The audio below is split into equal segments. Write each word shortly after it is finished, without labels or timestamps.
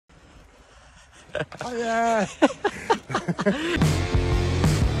Oh, yeah.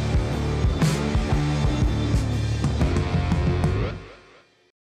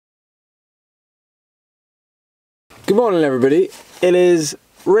 Good morning everybody, it is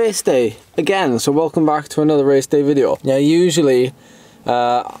race day again, so welcome back to another race day video. Now usually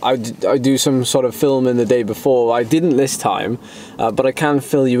I do some sort of filming the day before. I didn't this time, but I can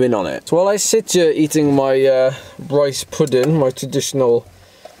fill you in on it. So while I sit here eating my rice pudding, my traditional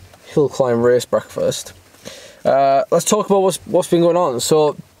hill climb race breakfast, let's talk about what's been going on.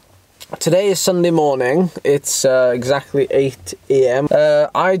 So today is Sunday morning, it's exactly 8 AM.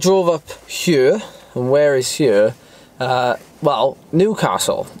 I drove up here, and where is here? Well,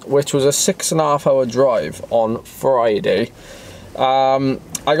 Newcastle, which was a 6.5 hour drive on Friday. I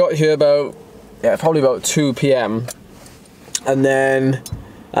got here about, probably about 2 PM, and then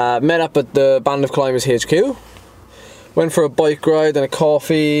met up at the Band of Climbers HQ, went for a bike ride and a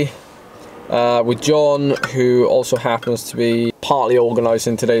coffee with John, who also happens to be partly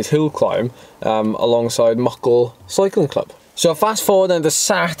organising today's hill climb alongside Muckle Cycling Club. So fast forward then to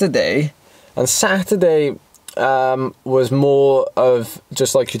Saturday, and Saturday was more of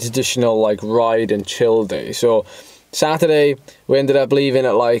just like a traditional like ride and chill day. So Saturday we ended up leaving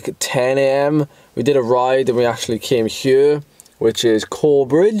at like 10 AM. We did a ride and we actually came here, which is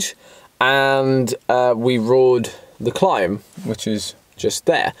Corbridge, and we rode the climb, which is just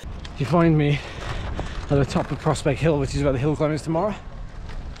there. You find me at the top of Prospect Hill, which is where the hill climb is tomorrow.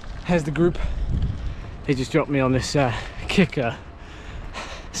 Here's the group. They just dropped me on this kicker,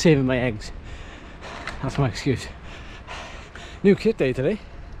 saving my eggs. That's my excuse. New kit day today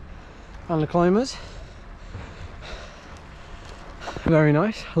on the climbers. Very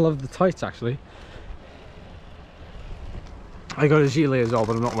nice. I love the tights actually. I got a gilet as well,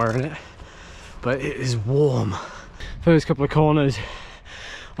 but I'm not wearing it. But it is warm. First couple of corners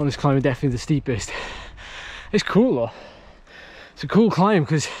on this climb are definitely the steepest. It's cool though. It's a cool climb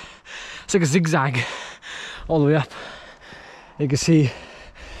because it's like a zigzag all the way up. You can see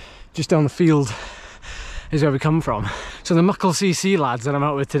just down the field is where we come from. So the Muckle CC lads that I'm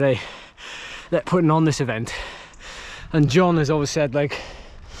out with today, they're putting on this event, and John has always said like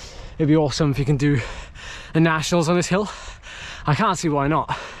it'd be awesome if you can do the nationals on this hill. I can't see why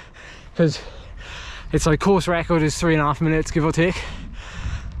not, because it's like course record is 3.5 minutes give or take,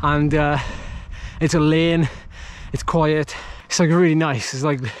 and it's a lane, it's quiet, it's like really nice. It's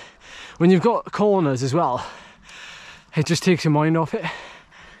like when you've got corners as well, it just takes your mind off it,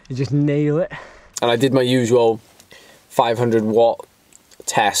 you just nail it. And I did my usual 500 watt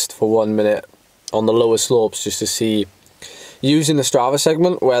test for 1 minute on the lower slopes, just to see, using the Strava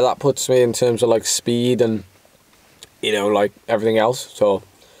segment, where that puts me in terms of like speed and, you know, like everything else. So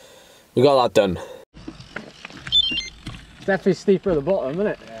we got that done. It's definitely steeper at the bottom, isn't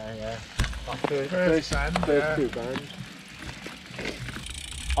it? Yeah. First two bands.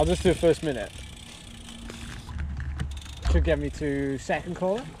 I'll just do first minute. Should get me to second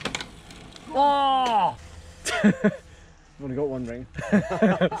corner. Oh! I've only got one ring.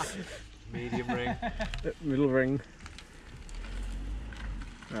 Medium ring. Middle ring.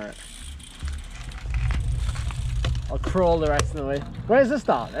 Alright. I'll crawl the rest of the way. Where's the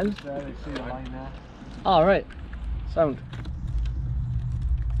start then? There, you see the line there. Oh, right. Sound.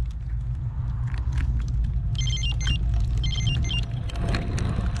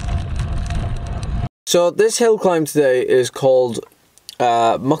 So this hill climb today is called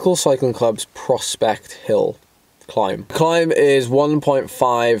Muckle Cycling Club's Prospect Hill climb. The climb is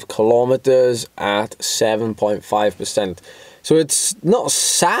 1.5 kilometers at 7.5%. So it's not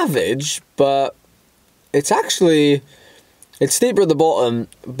savage, but it's actually, it's steeper at the bottom,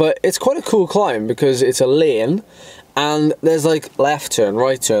 but it's quite a cool climb because it's a lane and there's like left turn,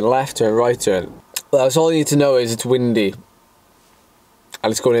 right turn, left turn, right turn. Well, that's all you need to know is it's windy and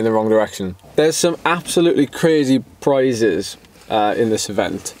it's going in the wrong direction. There's some absolutely crazy prizes in this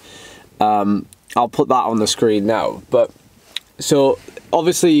event. I'll put that on the screen now. But so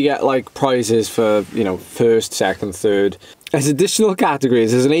obviously you get like prizes for, you know, first, second, third. There's additional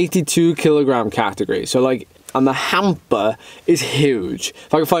categories. There's an 82 kilogram category. So like, and the hamper is huge.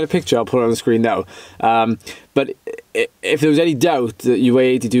 If I can find a picture, I'll put it on the screen now. But if there was any doubt that you weigh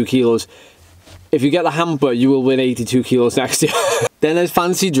 82 kilos, if you get the hamper, you will win 82 kilos next year. Then there's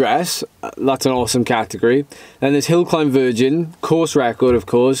fancy dress. That's an awesome category. Then there's hill climb virgin, course record, of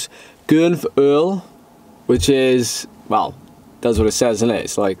course. Gurn for Earl, which is, well, does what it says, isn't it?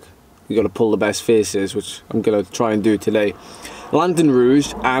 It's like, you got to pull the best faces, which I'm going to try and do today. Lantern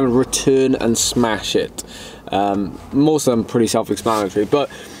Rouge and Return and Smash It. Most of them pretty self-explanatory, but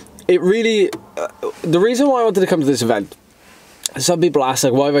it really, the reason why I wanted to come to this event some people ask,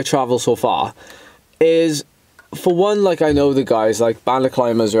 like, why have I travelled so far? Is, for one, like, I know the guys, like, Band of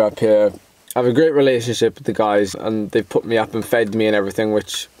Climbers are up here. I have a great relationship with the guys, and they've put me up and fed me and everything,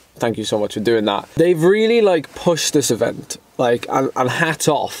 which, thank you so much for doing that. They've really, like, pushed this event, like, and hats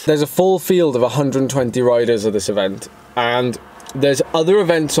off. There's a full field of 120 riders of this event, and there's other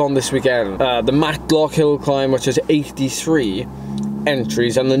events on this weekend. The Matlock Hill Climb, which is 83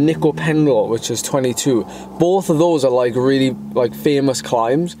 entries, and the Nickel Pendle, which is 22. Both of those are like really like famous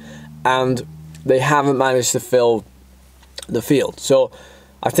climbs, and they haven't managed to fill the field. So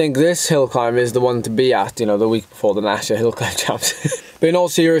I think this hill climb is the one to be at, you know, the week before the National Hill Climb Champs. But in all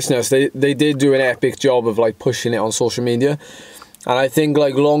seriousness, they did do an epic job of like pushing it on social media. And I think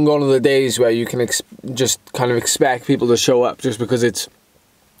like long gone are the days where you can just kind of expect people to show up just because it's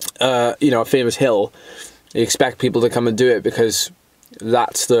you know, a famous hill. You expect people to come and do it because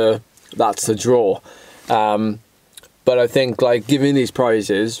that's the draw. But I think like giving these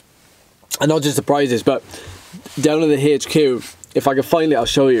prizes, and not just the prizes, but down at the HQ, if I can find it, I'll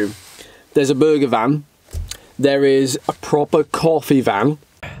show you. There's a burger van. There is a proper coffee van.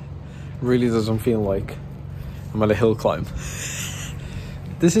 Really doesn't feel like I'm at a hill climb.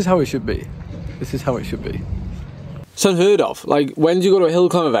 This is how it should be. This is how it should be. It's unheard of. Like, when do you go to a hill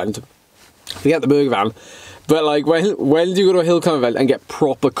climb event? Forget the burger van. But like, when do you go to a hill climb event and get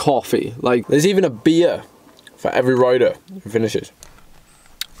proper coffee? Like, there's even a beer for every rider who finishes.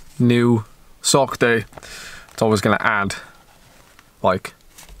 New sock day. It's always going to add like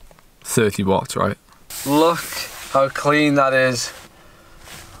 30 watts, right? Look how clean that is.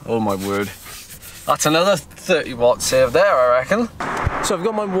 Oh my word. That's another 30 watt save there, I reckon. So I've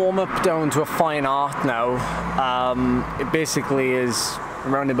got my warm-up down to a fine art now. It basically is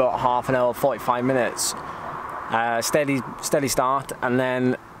around about half an hour, 45 minutes. Steady start, and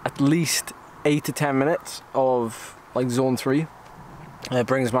then at least 8 to 10 minutes of like zone 3. It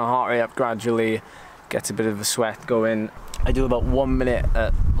brings my heart rate up gradually, gets a bit of a sweat going. I do about 1 minute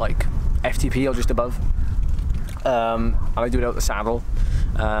at like FTP or just above. And I do it out the saddle.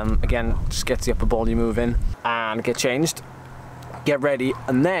 Again, just gets the upper body moving, and get changed, get ready,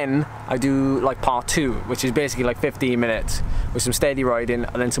 and then I do like part 2, which is basically like 15 minutes with some steady riding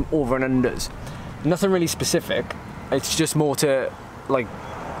and then some over and unders. Nothing really specific, it's just more to like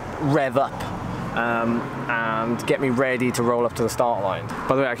rev up and get me ready to roll up to the start line.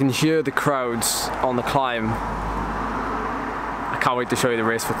 By the way, I can hear the crowds on the climb. I can't wait to show you the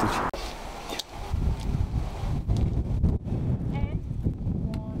race footage.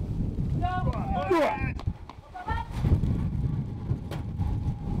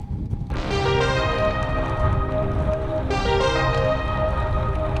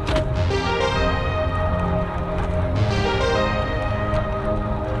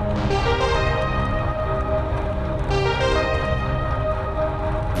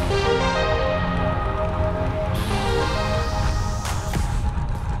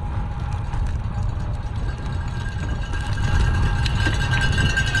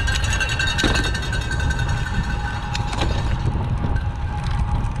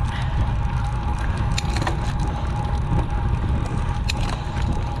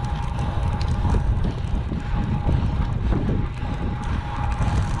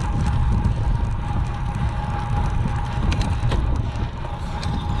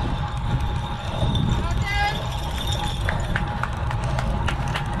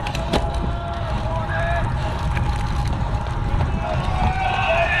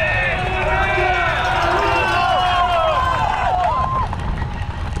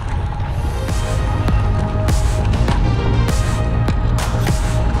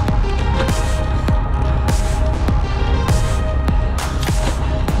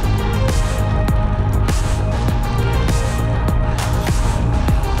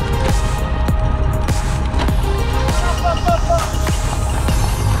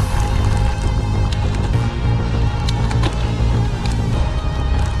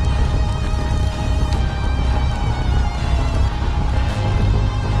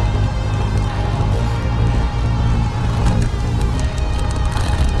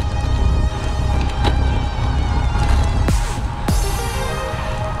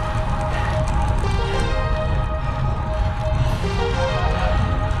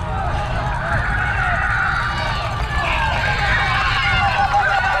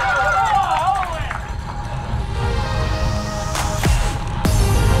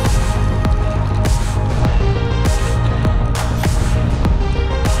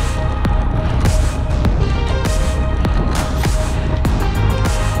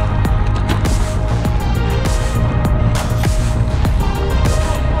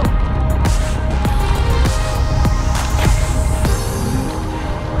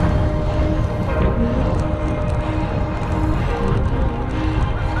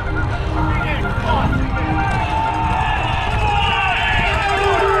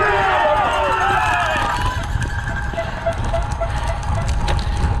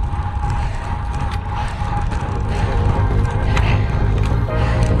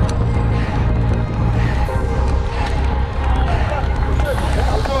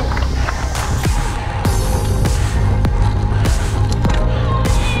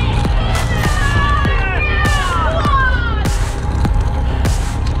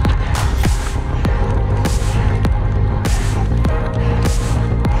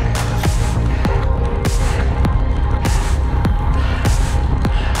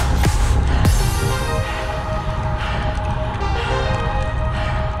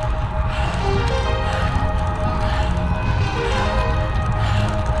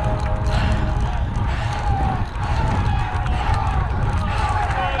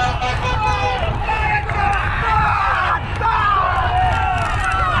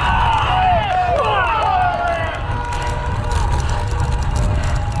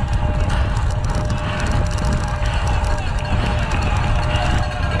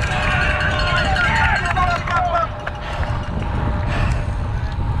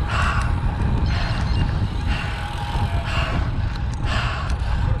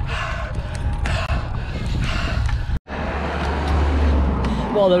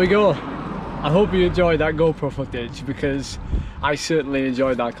 Well, there we go. I hope you enjoyed that GoPro footage, because I certainly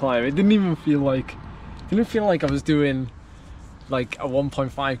enjoyed that climb. It didn't feel like I was doing like a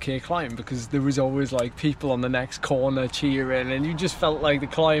 1.5k climb, because there was always like people on the next corner cheering, and you just felt like the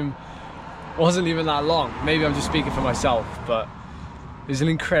climb wasn't even that long. Maybe I'm just speaking for myself, but it was an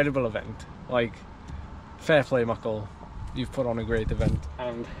incredible event. Like, fair play, Muckle. You've put on a great event,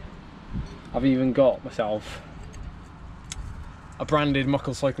 and I've even got myself a branded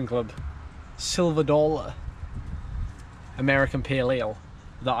Muckle Cycling Club Silver Dollar American Pale Ale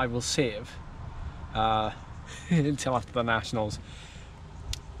that I will save until after the Nationals.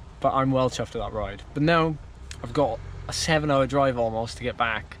 But I'm well chuffed with that ride. But now I've got a 7-hour drive almost to get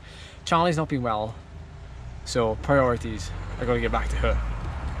back. Charlie's not been well, so priorities. I gotta get back to her.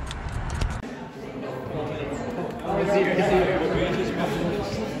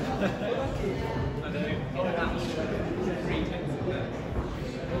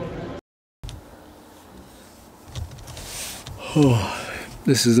 Oh,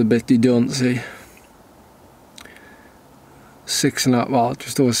 this is a bit you don't see. 6.5, well,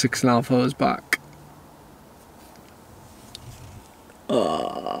 just over 6.5 hours back.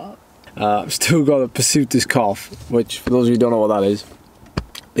 I've still got a pursuit cough, which, for those of you who don't know what that is,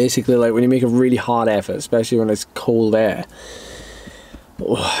 basically like when you make a really hard effort, especially when it's cold air,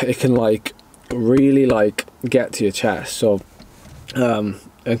 it can like really like get to your chest. So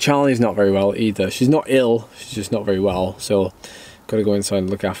and Charlie's not very well either. She's not ill, she's just not very well, so gotta go inside and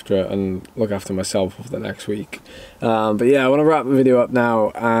look after her and look after myself over the next week. But yeah, I want to wrap the video up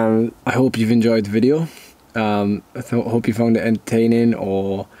now, and I hope you've enjoyed the video. I hope you found it entertaining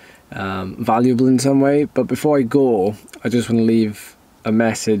or valuable in some way. But before I go, I just want to leave a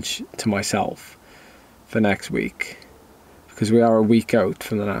message to myself for next week, because we are a week out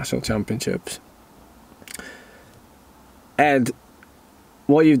from the National Championships. Ed,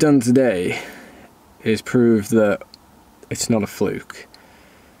 what you've done today is prove that it's not a fluke.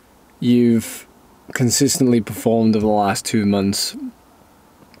 You've consistently performed over the last 2 months,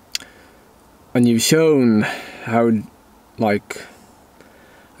 and you've shown how like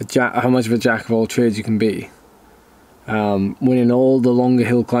how much of a jack of all trades you can be. Winning all the longer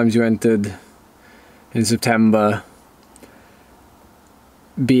hill climbs you entered in September,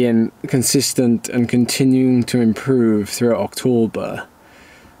 being consistent and continuing to improve throughout October,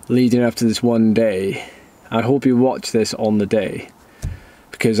 leading up to this one day. I hope you watch this on the day,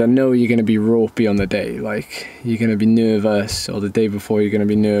 because I know you're going to be ropey on the day. Like, you're going to be nervous, or the day before you're going to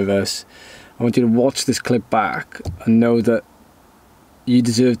be nervous. I want you to watch this clip back and know that you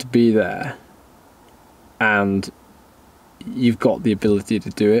deserve to be there, and you've got the ability to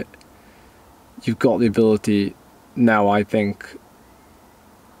do it. You've got the ability now, I think,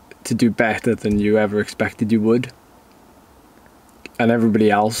 to do better than you ever expected you would, and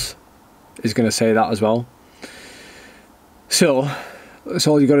everybody else is going to say that as well. So that's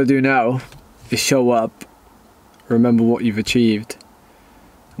all you got to do now, is show up, remember what you've achieved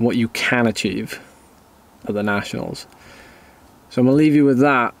and what you can achieve at the Nationals. So I'm going to leave you with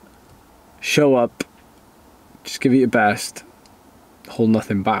that. Show up, just give it your best, hold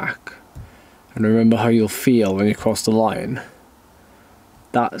nothing back, and remember how you'll feel when you cross the line.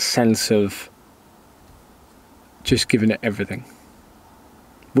 That sense of just giving it everything.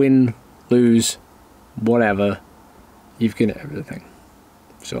 Win, lose, whatever, you've given it everything.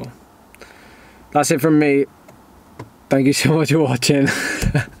 So that's it from me. Thank you so much for watching.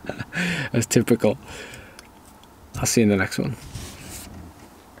 That's typical. I'll see you in the next one.